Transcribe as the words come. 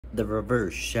The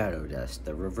reverse shadow dust,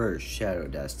 the reverse shadow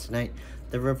dust tonight,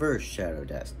 the reverse shadow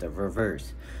dust, the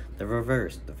reverse, the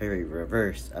very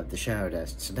reverse of the shadow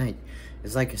dust tonight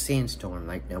is like a sandstorm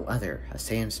like no other, a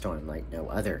sandstorm like no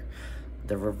other.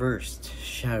 The reversed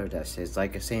shadow dust is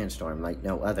like a sandstorm like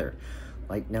no other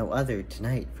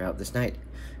tonight, throughout this night.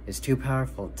 It's too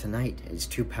powerful tonight, it's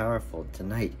too powerful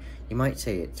tonight. You might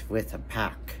say it's with a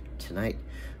pack tonight,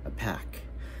 a pack.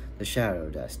 The shadow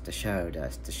dust, the shadow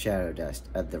dust, the shadow dust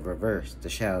of the reverse,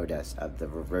 the shadow dust of the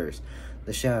reverse,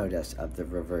 the shadow dust of the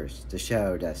reverse, the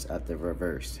shadow dust of the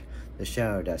reverse, the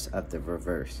shadow dust of the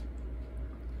reverse,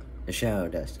 the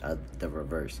shadow dust of the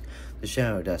reverse, the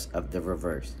shadow dust of the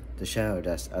reverse, the shadow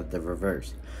dust of the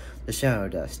reverse, the shadow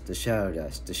dust, the shadow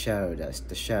dust, the shadow dust,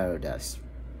 the shadow dust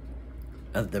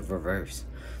of the reverse,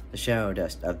 the shadow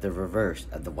dust of the reverse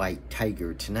of the white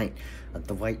tiger tonight, of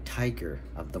the white tiger,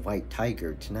 of the white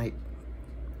tiger tonight.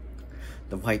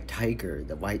 The white tiger,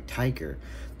 the white tiger,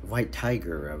 the white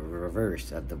tiger of the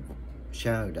reverse of the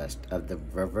shadow dust, of the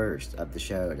reverse of the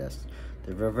shadow dust,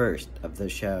 the reverse of the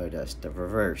shadow dust, the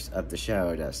reverse of the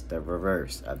shadow dust, the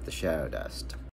reverse of the shadow dust.